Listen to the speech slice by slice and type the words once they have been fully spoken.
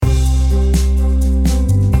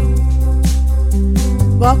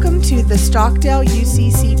Welcome to the Stockdale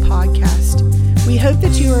UCC podcast. We hope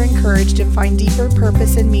that you are encouraged and find deeper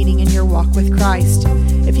purpose and meaning in your walk with Christ.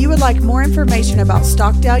 If you would like more information about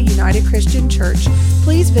Stockdale United Christian Church,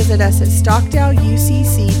 please visit us at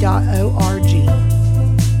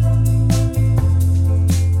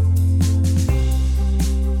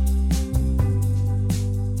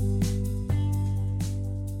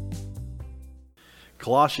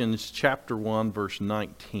Colossians chapter 1, verse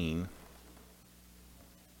 19.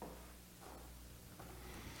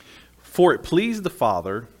 For it pleased the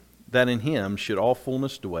Father that in him should all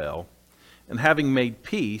fullness dwell, and having made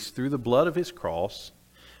peace through the blood of his cross,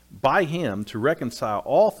 by him to reconcile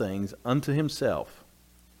all things unto himself.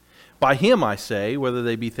 By him, I say, whether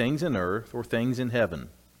they be things in earth or things in heaven.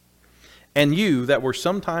 And you that were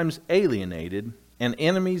sometimes alienated and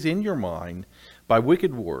enemies in your mind by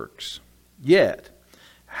wicked works, yet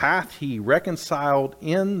hath he reconciled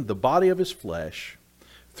in the body of his flesh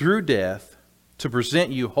through death to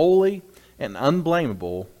present you holy and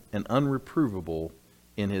unblameable and unreprovable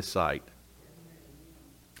in his sight.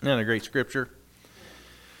 Isn't that a great scripture?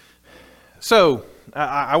 So,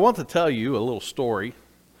 I want to tell you a little story,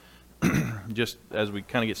 just as we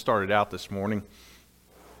kind of get started out this morning,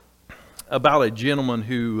 about a gentleman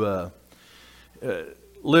who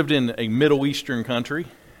lived in a Middle Eastern country,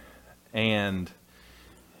 and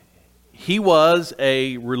he was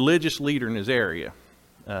a religious leader in his area,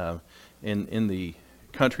 in the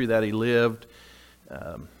country that he lived,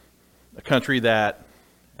 a country that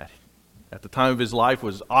at the time of his life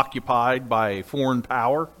was occupied by a foreign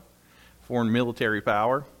power, foreign military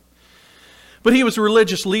power. But he was a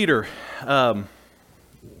religious leader,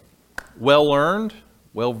 well-learned,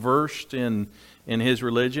 well-versed in his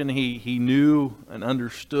religion. He knew and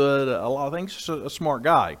understood a lot of things. Just a smart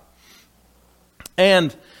guy.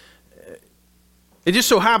 And it just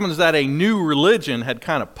so happens that a new religion had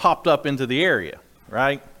kind of popped up into the area,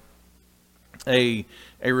 right? A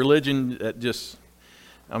religion that just,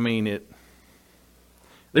 they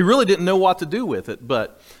really didn't know what to do with it.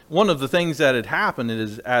 But one of the things that had happened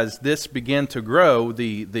is, as this began to grow,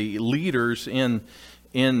 the leaders in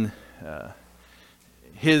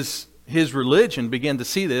his religion began to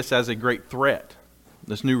see this as a great threat,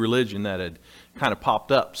 this new religion that had kind of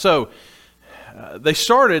popped up. So they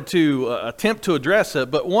started to attempt to address it,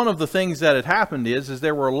 but one of the things that had happened is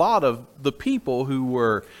there were a lot of the people who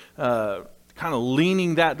were kind of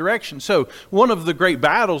leaning that direction. So one of the great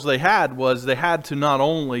battles they had was they had to not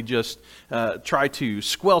only just try to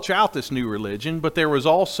squelch out this new religion, but there was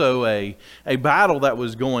also a battle that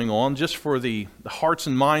was going on just for the hearts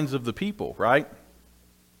and minds of the people, right?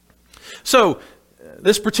 So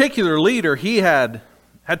this particular leader, he had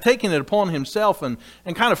taken it upon himself and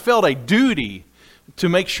kind of felt a duty to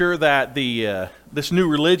make sure that this new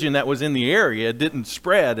religion that was in the area didn't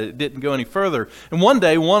spread, it didn't go any further. And one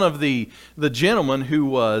day, one of the gentlemen who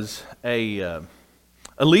was a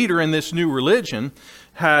leader in this new religion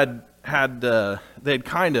they'd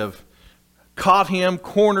kind of caught him,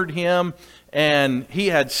 cornered him, and he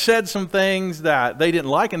had said some things that they didn't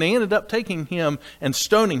like, and they ended up taking him and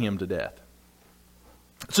stoning him to death.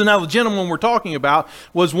 So now the gentleman we're talking about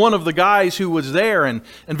was one of the guys who was there and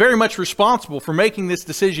very much responsible for making this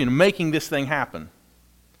decision and making this thing happen.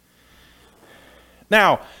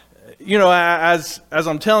 Now, as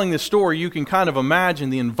I'm telling this story, you can kind of imagine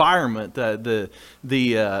the environment, the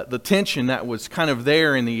tension that was kind of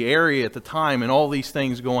there in the area at the time, and all these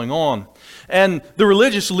things going on. And the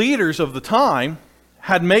religious leaders of the time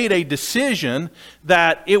had made a decision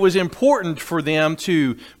that it was important for them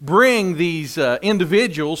to bring these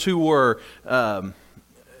individuals who were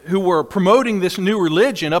promoting this new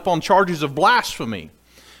religion up on charges of blasphemy,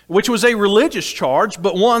 which was a religious charge,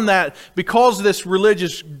 but one that, because this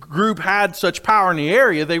religious group had such power in the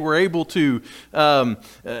area, they were able to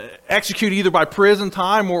execute either by prison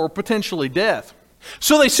time or potentially death.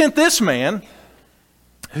 So they sent this man,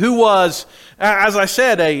 who was, as I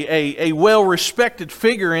said, a well-respected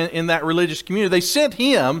figure in that religious community. They sent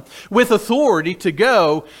him with authority to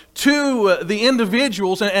go to the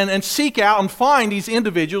individuals and seek out and find these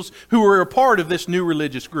individuals who were a part of this new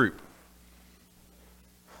religious group.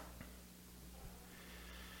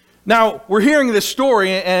 Now, we're hearing this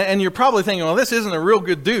story, and you're probably thinking, well, this isn't a real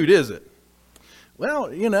good dude, is it? Well,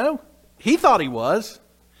 he thought he was.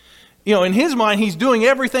 In his mind, he's doing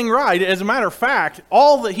everything right. As a matter of fact,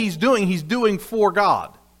 all that he's doing for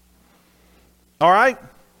God. All right?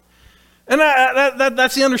 And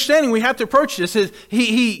that's the understanding we have to approach this. Is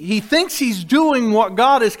he thinks he's doing what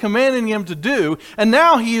God is commanding him to do, and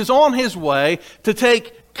now he is on his way to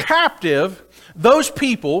take captive those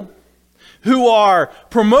people who are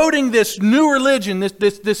promoting this new religion,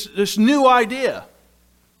 this new idea.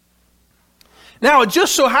 Now, it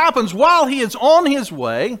just so happens while he is on his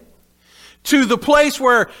way to the place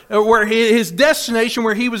where his destination,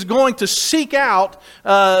 where he was going to seek out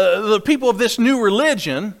the people of this new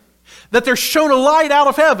religion, that there's shown a light out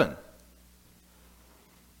of heaven.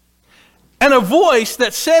 And a voice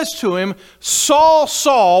that says to him, Saul,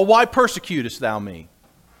 Saul, why persecutest thou me?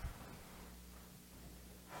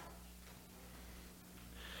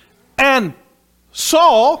 And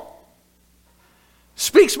Saul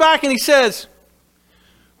speaks back and he says,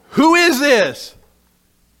 who is this?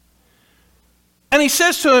 And he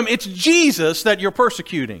says to him, it's Jesus that you're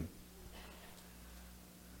persecuting.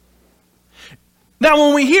 Now,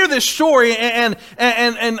 when we hear this story, and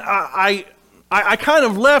I kind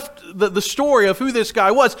of left the story of who this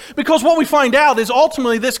guy was, because what we find out is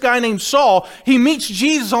ultimately this guy named Saul, he meets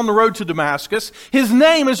Jesus on the road to Damascus. His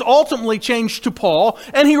name is ultimately changed to Paul,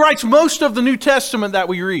 and he writes most of the New Testament that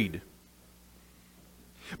we read.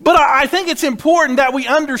 But I think it's important that we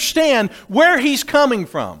understand where he's coming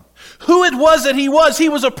from. Who it was that he was. He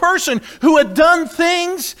was a person who had done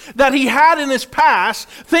things that he had in his past,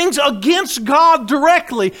 things against God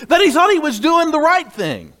directly, that he thought he was doing the right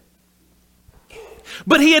thing.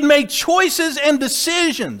 But he had made choices and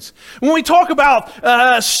decisions. When we talk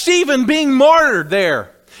about Stephen being martyred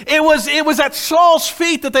there, it was at Saul's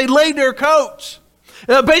feet that they laid their coats,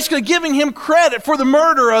 basically giving him credit for the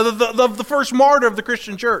murder of the first martyr of the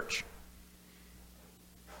Christian church.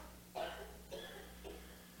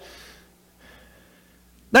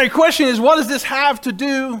 Now your question is, what does this have to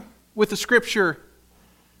do with the scripture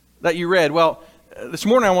that you read? Well, this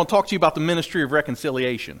morning I want to talk to you about the ministry of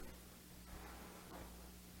reconciliation.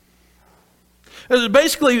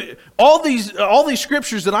 Basically, all these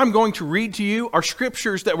scriptures that I'm going to read to you are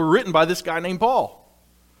scriptures that were written by this guy named Paul.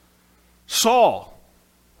 Saul.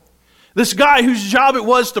 This guy whose job it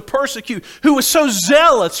was to persecute, who was so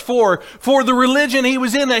zealous for the religion he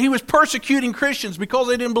was in that he was persecuting Christians because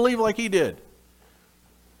they didn't believe like he did.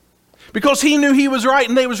 Because he knew he was right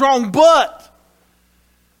and they was wrong, but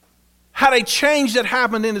had a change that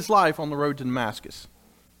happened in his life on the road to Damascus.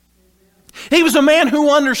 He was a man who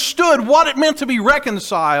understood what it meant to be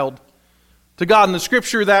reconciled to God. In the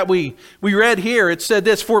scripture that we read here, it said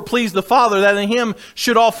this, for it pleased the Father that in him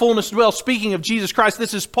should all fullness dwell. Speaking of Jesus Christ,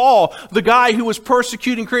 this is Paul, the guy who was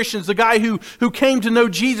persecuting Christians, the guy who came to know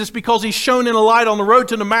Jesus because he's shown in a light on the road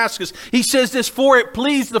to Damascus. He says this, for it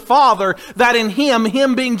pleased the Father that in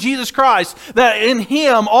him being Jesus Christ, that in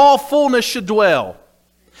him all fullness should dwell.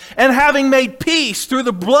 And having made peace through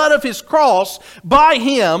the blood of his cross, by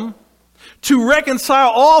him to reconcile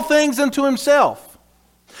all things unto himself.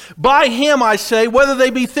 By him, I say, whether they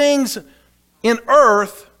be things in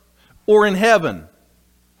earth or in heaven.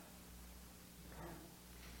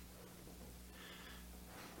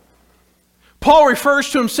 Paul refers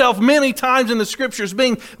to himself many times in the scriptures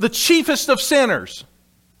being the chiefest of sinners.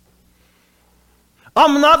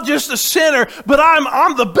 I'm not just a sinner, but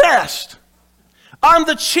I'm the best. I'm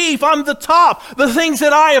the chief, I'm the top. The things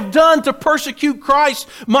that I have done to persecute Christ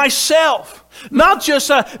myself. Not just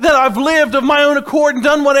that I've lived of my own accord and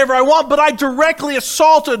done whatever I want, but I directly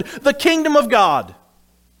assaulted the kingdom of God.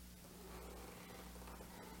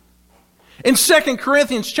 In 2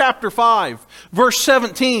 Corinthians chapter 5, verse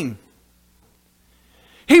 17,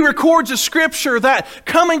 he records a scripture that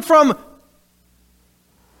coming from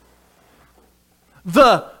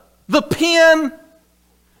the pen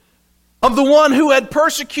of the one who had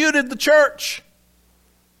persecuted the church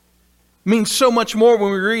means so much more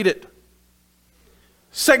when we read it.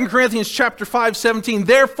 2 Corinthians chapter 5, 17.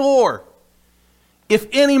 Therefore, if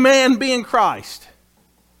any man be in Christ,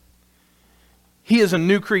 he is a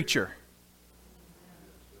new creature.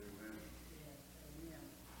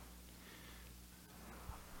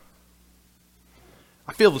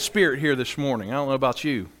 I feel the Spirit here this morning. I don't know about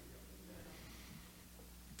you.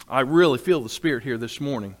 I really feel the Spirit here this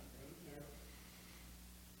morning.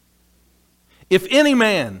 If any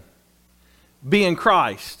man be in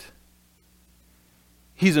Christ,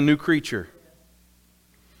 he's a new creature.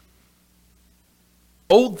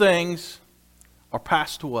 Old things are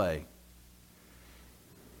passed away.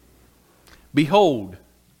 Behold,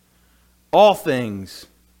 all things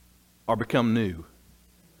are become new.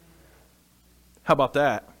 How about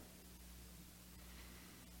that?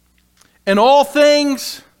 And all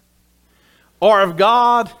things are of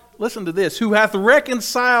God. Listen to this. Who hath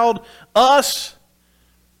reconciled us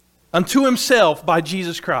unto himself by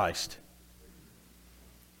Jesus Christ.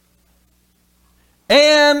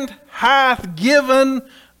 And hath given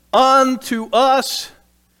unto us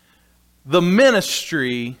the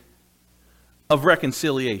ministry of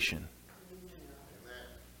reconciliation.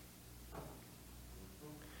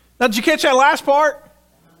 Now, did you catch that last part?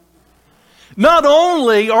 Not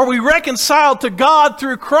only are we reconciled to God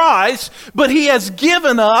through Christ, but He has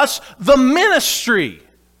given us the ministry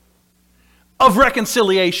of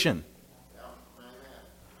reconciliation.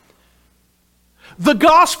 The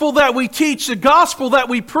gospel that we teach, the gospel that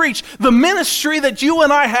we preach, the ministry that you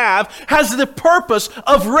and I have has the purpose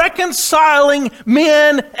of reconciling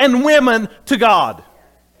men and women to God.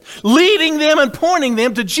 Leading them and pointing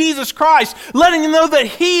them to Jesus Christ, letting them know that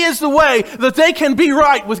He is the way that they can be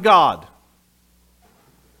right with God.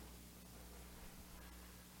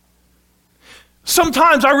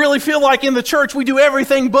 Sometimes I really feel like in the church we do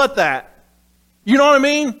everything but that. You know what I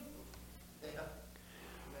mean?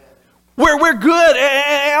 We're good,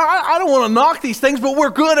 and I don't want to knock these things, but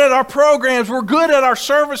we're good at our programs, we're good at our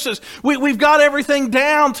services. We've got everything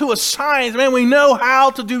down to a science, man, we know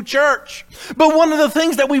how to do church. But one of the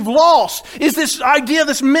things that we've lost is this idea,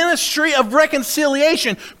 this ministry of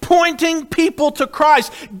reconciliation, pointing people to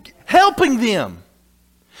Christ, helping them.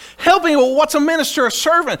 Well, what's a minister, a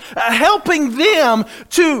servant? Helping them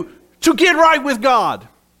to get right with God.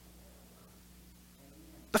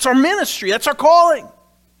 That's our ministry. That's our calling.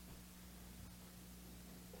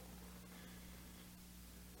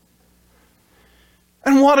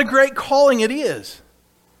 And what a great calling it is.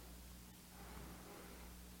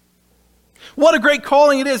 What a great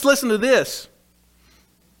calling it is. Listen to this.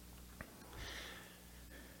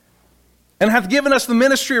 And hath given us the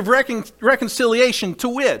ministry of reconciliation, to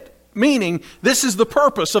wit, meaning this is the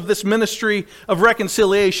purpose of this ministry of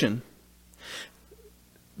reconciliation.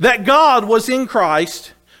 That God was in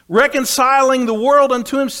Christ, reconciling the world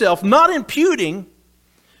unto Himself, not imputing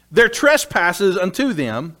their trespasses unto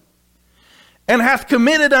them, and hath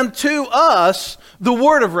committed unto us the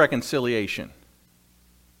word of reconciliation.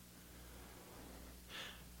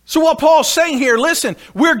 So what Paul's saying here, listen,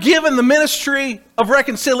 we're given the ministry of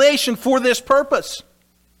reconciliation for this purpose.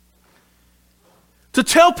 To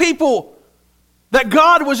tell people that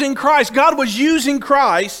God was in Christ, God was using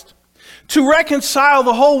Christ to reconcile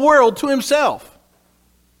the whole world to Himself.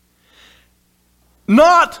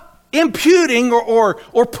 Not imputing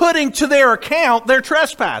or putting to their account their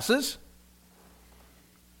trespasses.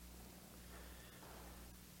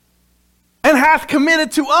 And hath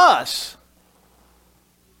committed to us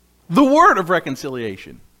the word of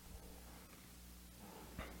reconciliation.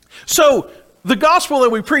 So, the gospel that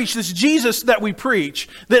we preach, this Jesus that we preach,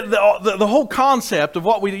 the whole concept of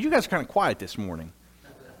what we do, you guys are kind of quiet this morning.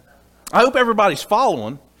 I hope everybody's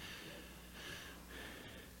following.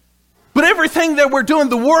 But everything that we're doing,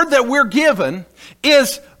 the word that we're given,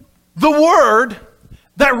 is the word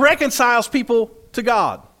that reconciles people to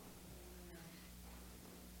God.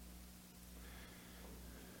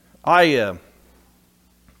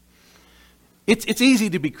 It's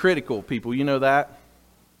easy to be critical of people, you know that?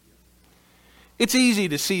 It's easy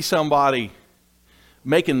to see somebody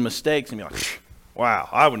making mistakes and be like, wow,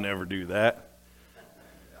 I would never do that.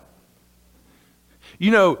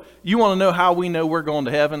 You know, you want to know how we know we're going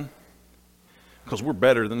to heaven? Because we're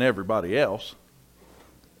better than everybody else.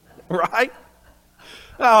 Right?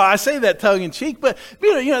 Oh, I say that tongue in cheek, but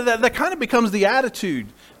you know that kind of becomes the attitude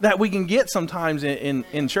that we can get sometimes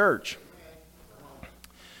in church.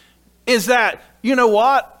 Is that, you know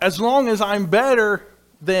what, as long as I'm better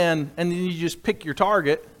than, and then you just pick your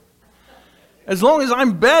target, as long as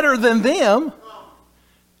I'm better than them,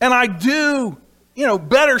 and I do, you know,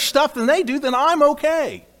 better stuff than they do, then I'm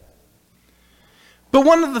okay. But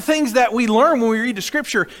one of the things that we learn when we read the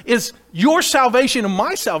Scripture is your salvation and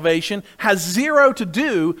my salvation has zero to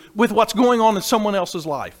do with what's going on in someone else's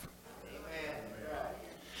life.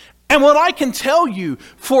 And what I can tell you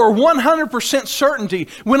for 100% certainty,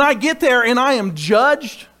 when I get there and I am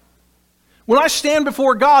judged, when I stand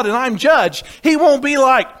before God and I'm judged, He won't be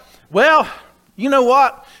like, well, you know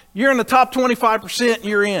what? You're in the top 25% and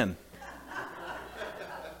you're in.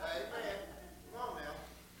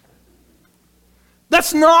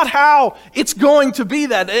 That's not how it's going to be.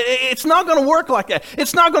 It's not going to work like that.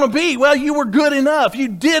 It's not going to be, well, you were good enough. You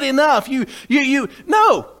did enough.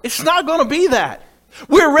 No, it's not going to be that.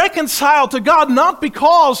 We're reconciled to God not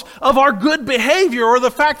because of our good behavior or the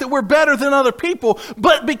fact that we're better than other people,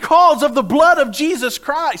 but because of the blood of Jesus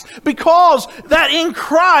Christ. Because that in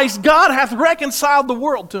Christ, God hath reconciled the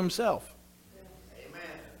world to Himself. Amen.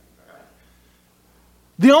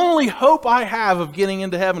 The only hope I have of getting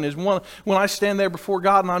into heaven is when I stand there before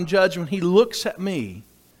God and I'm judged, when He looks at me,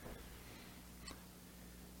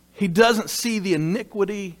 He doesn't see the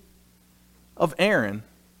iniquity of Aaron,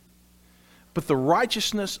 but the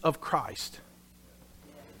righteousness of Christ.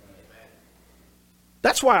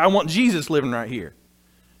 That's why I want Jesus living right here.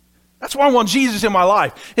 That's why I want Jesus in my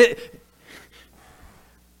life.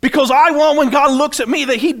 Because I want, when God looks at me,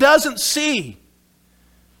 that He doesn't see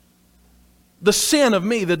the sin of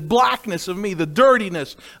me, the blackness of me, the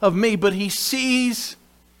dirtiness of me, but He sees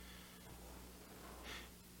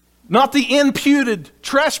not the imputed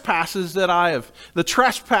trespasses that I have, the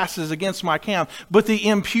trespasses against my account, but the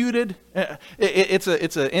imputed, it's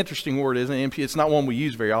an interesting word, isn't it? It's not one we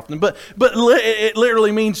use very often, but it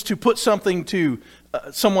literally means to put something to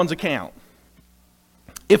someone's account.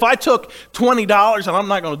 If I took $20, and I'm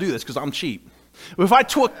not going to do this because I'm cheap. If I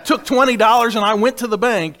took $20 and I went to the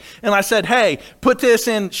bank and I said, hey, put this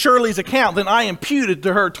in Shirley's account, then I imputed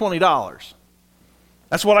to her $20.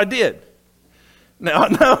 That's what I did.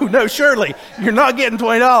 No, Shirley, you're not getting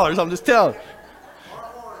 $20. I'm just telling you.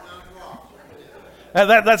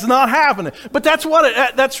 That's not happening. But that's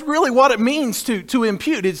really what it means to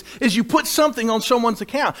impute, is you put something on someone's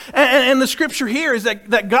account. And the scripture here is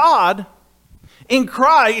that God, in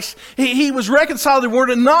Christ, He was reconciled to the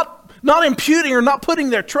world and not imputing or not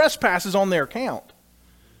putting their trespasses on their account.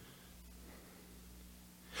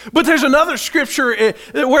 But there's another scripture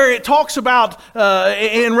where it talks about,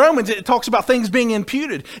 in Romans, it talks about things being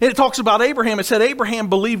imputed. And it talks about Abraham. It said Abraham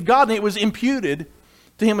believed God and it was imputed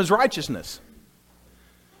to him as righteousness.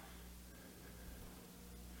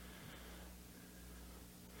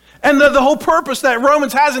 And the whole purpose that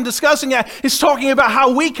Romans has in discussing that is talking about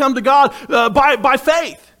how we come to God by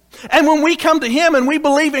faith. And when we come to Him and we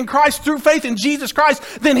believe in Christ through faith in Jesus Christ,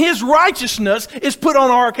 then His righteousness is put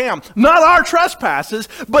on our account. Not our trespasses,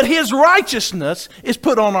 but His righteousness is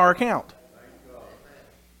put on our account.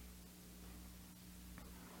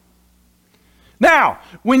 Now,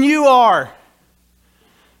 when you are,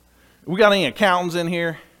 we got any accountants in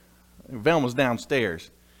here? Velma's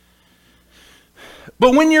downstairs.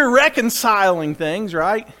 But when you're reconciling things,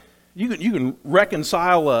 right, you can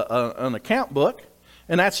reconcile an account book.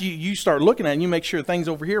 And that's you start looking at it and you make sure things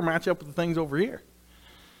over here match up with the things over here.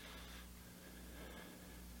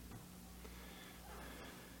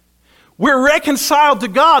 We're reconciled to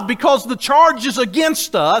God because the charges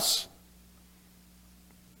against us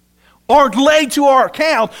aren't laid to our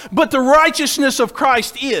account, but the righteousness of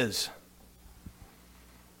Christ is.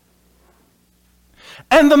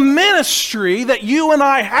 And the ministry that you and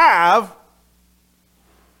I have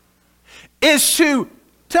is to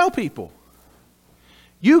tell people,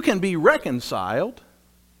 you can be reconciled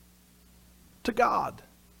to God.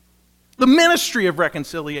 The ministry of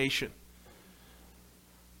reconciliation.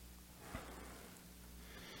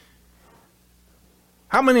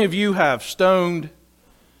 How many of you have stoned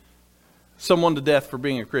someone to death for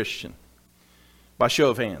being a Christian? By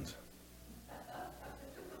show of hands.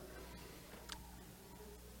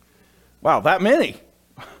 Wow, that many.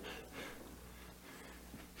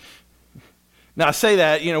 Now, I say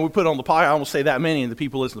that, we put on the pie, I almost say that many, and the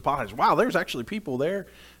people listen to the podcast. Wow, there's actually people there.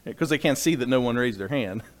 Because they can't see that no one raised their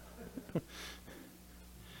hand.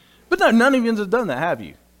 But no, none of you have done that, have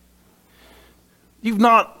you? You've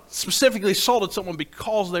not specifically assaulted someone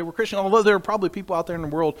because they were Christian, although there are probably people out there in the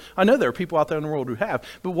world, I know there are people out there in the world who have.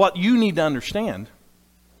 But what you need to understand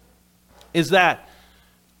is that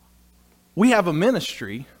we have a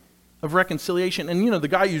ministry of reconciliation. And the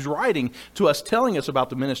guy who's writing to us, telling us about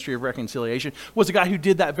the ministry of reconciliation, was a guy who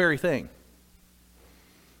did that very thing.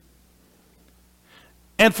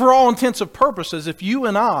 And for all intents and purposes, if you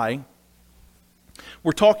and I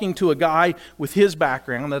were talking to a guy with his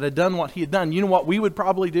background that had done what he had done, you know what we would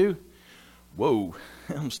probably do? Whoa,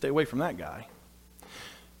 I'm going to stay away from that guy.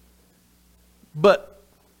 But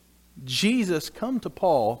Jesus come to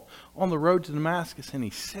Paul on the road to Damascus and He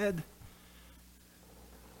said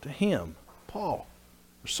to him, Paul,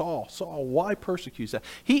 or Saul, why persecute that?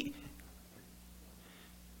 He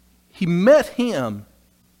met him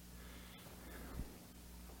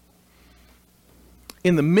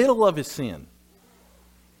in the middle of his sin.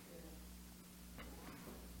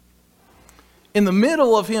 In the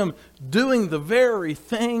middle of him doing the very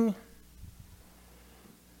thing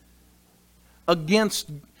against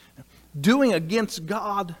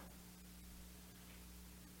God.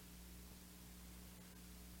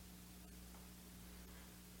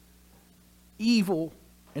 Evil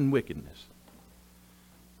and wickedness.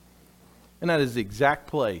 And that is the exact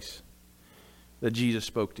place that Jesus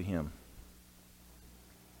spoke to him.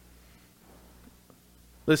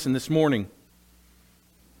 Listen, this morning,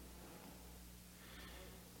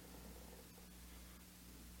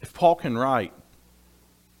 if Paul can write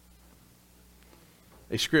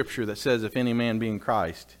a scripture that says, if any man be in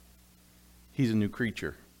Christ, he's a new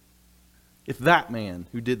creature. If that man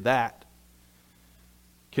who did that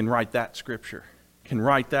can write that scripture, can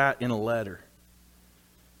write that in a letter.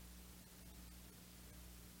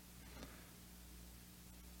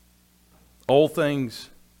 Old things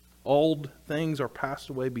are passed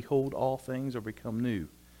away. Behold, all things are become new.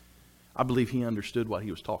 I believe he understood what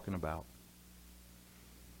he was talking about.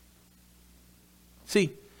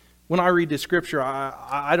 See, when I read this scripture,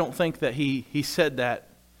 I don't think that he said that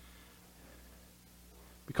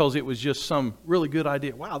because it was just some really good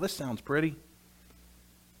idea. Wow, this sounds pretty.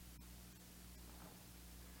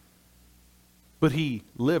 But he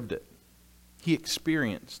lived it. He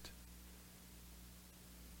experienced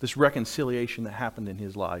this reconciliation that happened in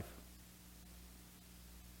his life.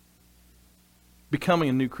 Becoming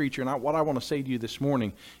a new creature. And what I want to say to you this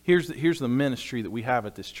morning, here's the ministry that we have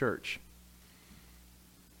at this church.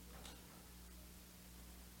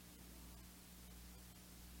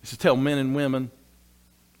 It's to tell men and women,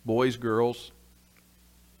 boys, girls,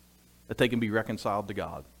 that they can be reconciled to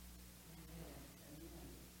God.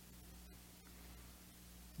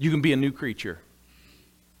 You can be a new creature.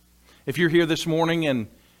 If you're here this morning and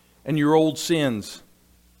your old sins,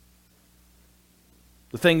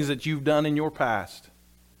 the things that you've done in your past,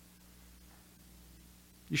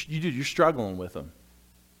 you're struggling with them.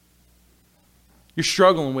 You're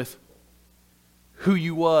struggling with who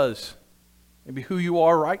you was, maybe who you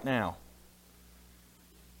are right now.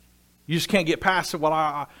 You just can't get past it. What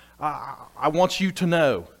I want you to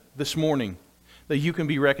know this morning, that you can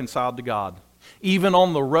be reconciled to God. Even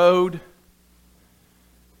on the road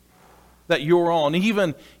that you're on,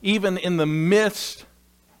 even in the midst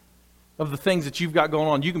of the things that you've got going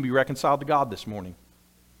on, you can be reconciled to God this morning.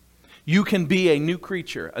 You can be a new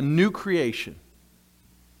creature, a new creation.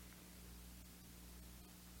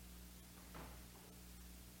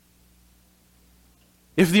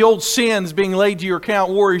 If the old sins being laid to your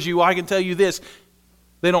account worries you, I can tell you this,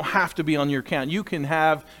 they don't have to be on your account. You can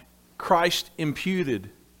have Christ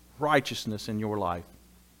imputed righteousness in your life.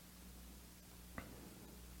 I'm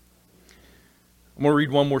going to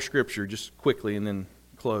read one more scripture just quickly and then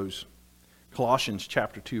close. Colossians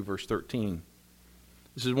chapter 2, verse 13.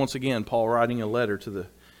 This is once again Paul writing a letter to the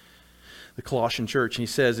Colossian church. And he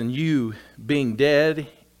says, "And you, being dead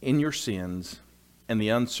in your sins and the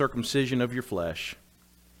uncircumcision of your flesh,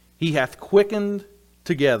 he hath quickened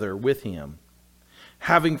together with him,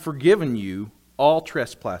 having forgiven you all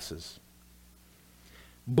trespasses,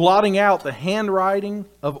 blotting out the handwriting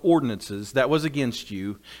of ordinances that was against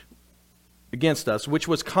us, which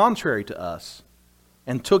was contrary to us,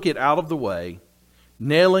 and took it out of the way,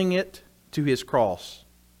 nailing it to his cross.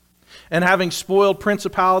 And having spoiled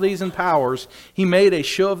principalities and powers, he made a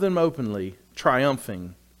show of them openly,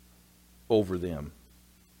 triumphing over them."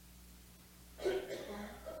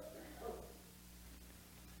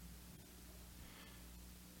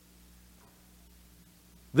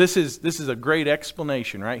 This is a great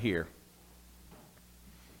explanation right here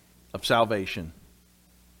of salvation.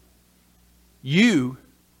 You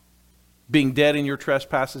being dead in your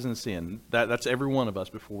trespasses and sin, that's every one of us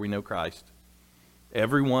before we know Christ.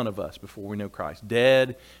 Every one of us before we know Christ.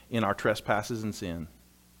 Dead in our trespasses and sin.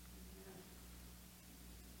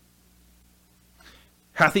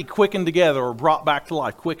 Hath he quickened together, or brought back to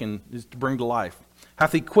life. Quicken is to bring to life.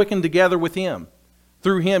 Hath he quickened together with him.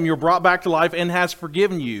 Through him you're brought back to life, and has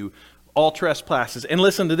forgiven you all trespasses. And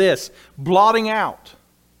listen to this. Blotting out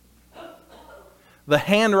the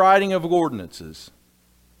handwriting of ordinances.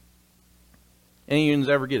 Any of you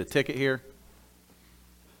ever get a ticket here?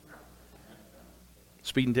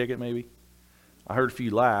 Speeding ticket maybe? I heard a few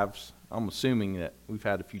laughs. I'm assuming that we've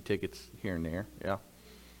had a few tickets here and there. Yeah.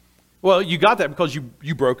 Well, you got that because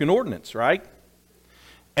you broke an ordinance, right?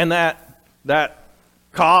 And that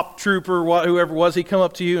cop, trooper, whoever it was, he come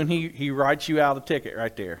up to you and he writes you out a ticket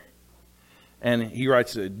right there. And he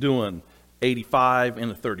writes doing 85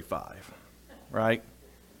 and a 35, right?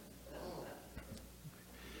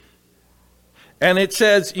 And it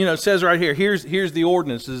says, it says right here, here's the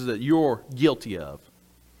ordinances that you're guilty of.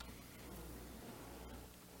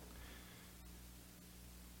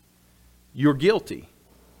 You're guilty.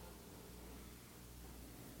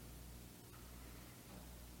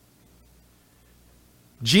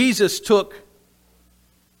 Jesus took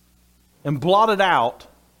and blotted out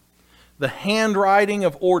the handwriting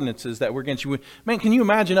of ordinances that were against you. Man, can you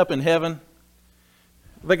imagine up in heaven?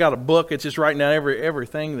 They got a book. It's just writing down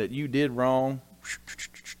everything that you did wrong.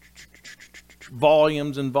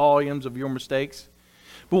 Volumes and volumes of your mistakes.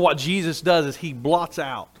 But what Jesus does is he blots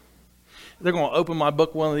out. They're going to open my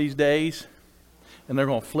book one of these days, and they're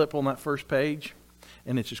going to flip on that first page,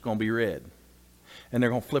 and it's just going to be red. And they're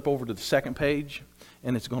going to flip over to the second page,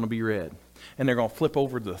 and it's going to be red. And they're going to flip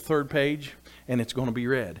over to the third page, and it's going to be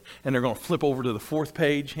read. And they're going to flip over to the 4th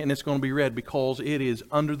page, and it's going to be read because it is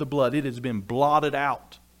under the blood. It has been blotted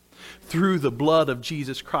out through the blood of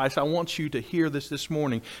Jesus Christ. I want you to hear this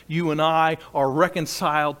morning. You and I are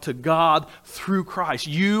reconciled to God through Christ.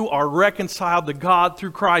 You are reconciled to God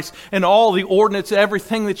through Christ. And all the ordinance,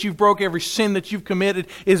 everything that you've broke, every sin that you've committed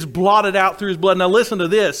is blotted out through His blood. Now listen to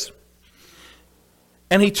this.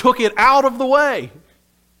 And He took it out of the way.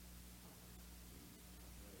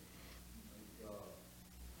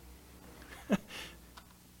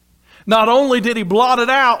 Not only did He blot it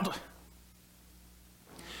out,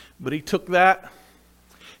 but He took that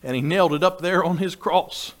and He nailed it up there on His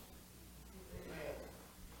cross.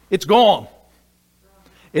 It's gone.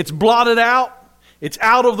 It's blotted out. It's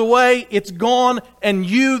out of the way. It's gone. And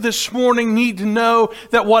you this morning need to know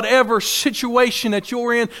that whatever situation that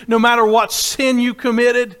you're in, no matter what sin you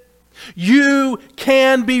committed, you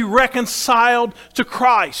can be reconciled to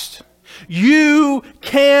Christ. You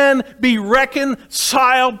can be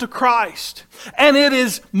reconciled to Christ. And it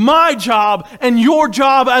is my job and your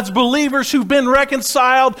job as believers who've been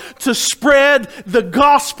reconciled to spread the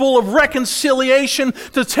gospel of reconciliation,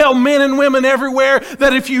 to tell men and women everywhere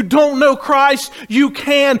that if you don't know Christ, you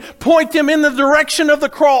can point them in the direction of the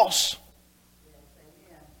cross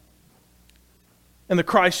and the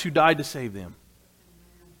Christ who died to save them.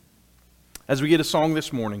 As we get a song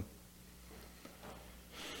this morning,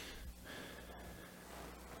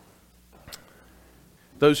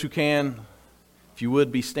 those who can, if you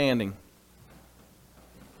would, be standing.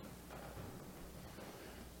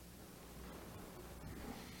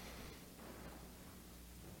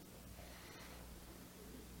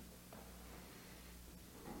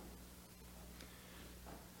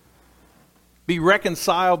 Be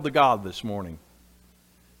reconciled to God this morning.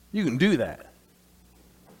 You can do that.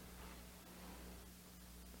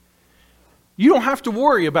 You don't have to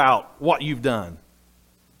worry about what you've done.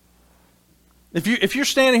 If you're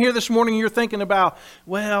standing here this morning and you're thinking about,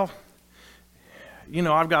 well, you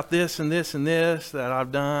know, I've got this and this and this that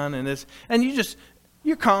I've done and this, and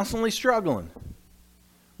you're constantly struggling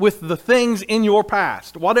with the things in your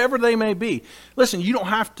past, whatever they may be. Listen, you don't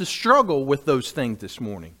have to struggle with those things this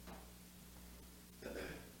morning.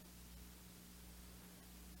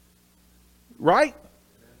 Right?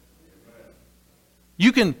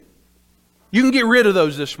 You can get rid of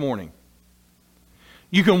those this morning.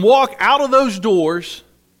 You can walk out of those doors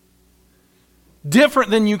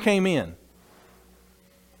different than you came in.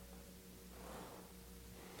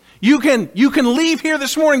 You can leave here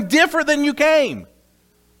this morning different than you came.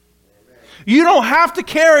 You don't have to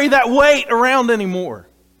carry that weight around anymore.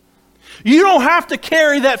 You don't have to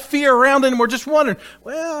carry that fear around anymore, just wondering,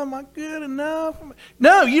 well, am I good enough?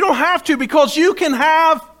 No, you don't have to, because you can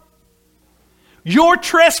have your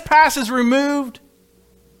trespasses removed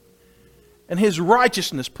and His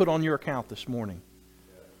righteousness put on your account this morning.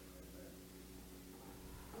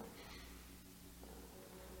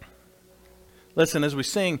 Listen, as we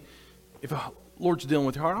sing, if the Lord's dealing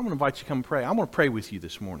with your heart, I'm going to invite you to come pray. I'm going to pray with you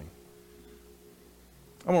this morning.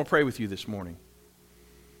 I'm going to pray with you this morning.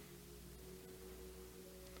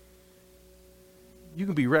 You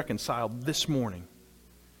can be reconciled this morning.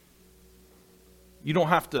 You don't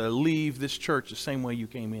have to leave this church the same way you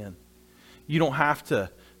came in. You don't have to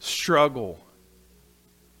struggle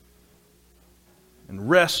and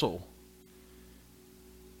wrestle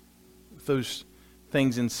with those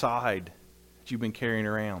things inside that you've been carrying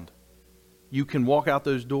around. You can walk out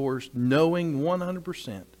those doors knowing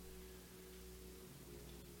 100%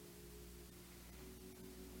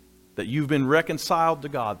 that you've been reconciled to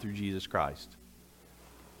God through Jesus Christ.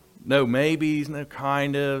 No maybes, no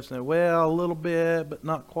kind ofs, no, well, a little bit, but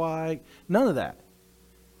not quite. None of that.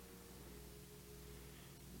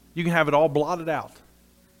 You can have it all blotted out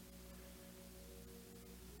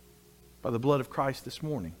by the blood of Christ this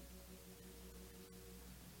morning.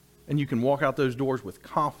 And you can walk out those doors with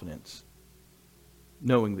confidence,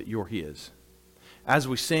 knowing that you're His. As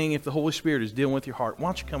we sing, if the Holy Spirit is dealing with your heart, why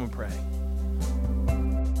don't you come and pray?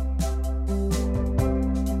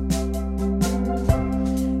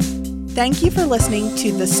 Thank you for listening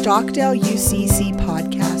to the Stockdale UCC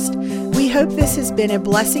podcast. We hope this has been a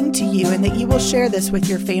blessing to you and that you will share this with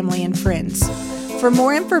your family and friends. For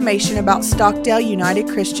more information about Stockdale United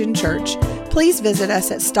Christian Church, please visit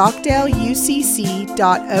us at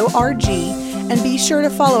stockdaleucc.org and be sure to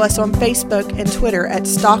follow us on Facebook and Twitter at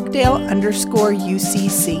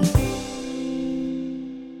Stockdale_UCC.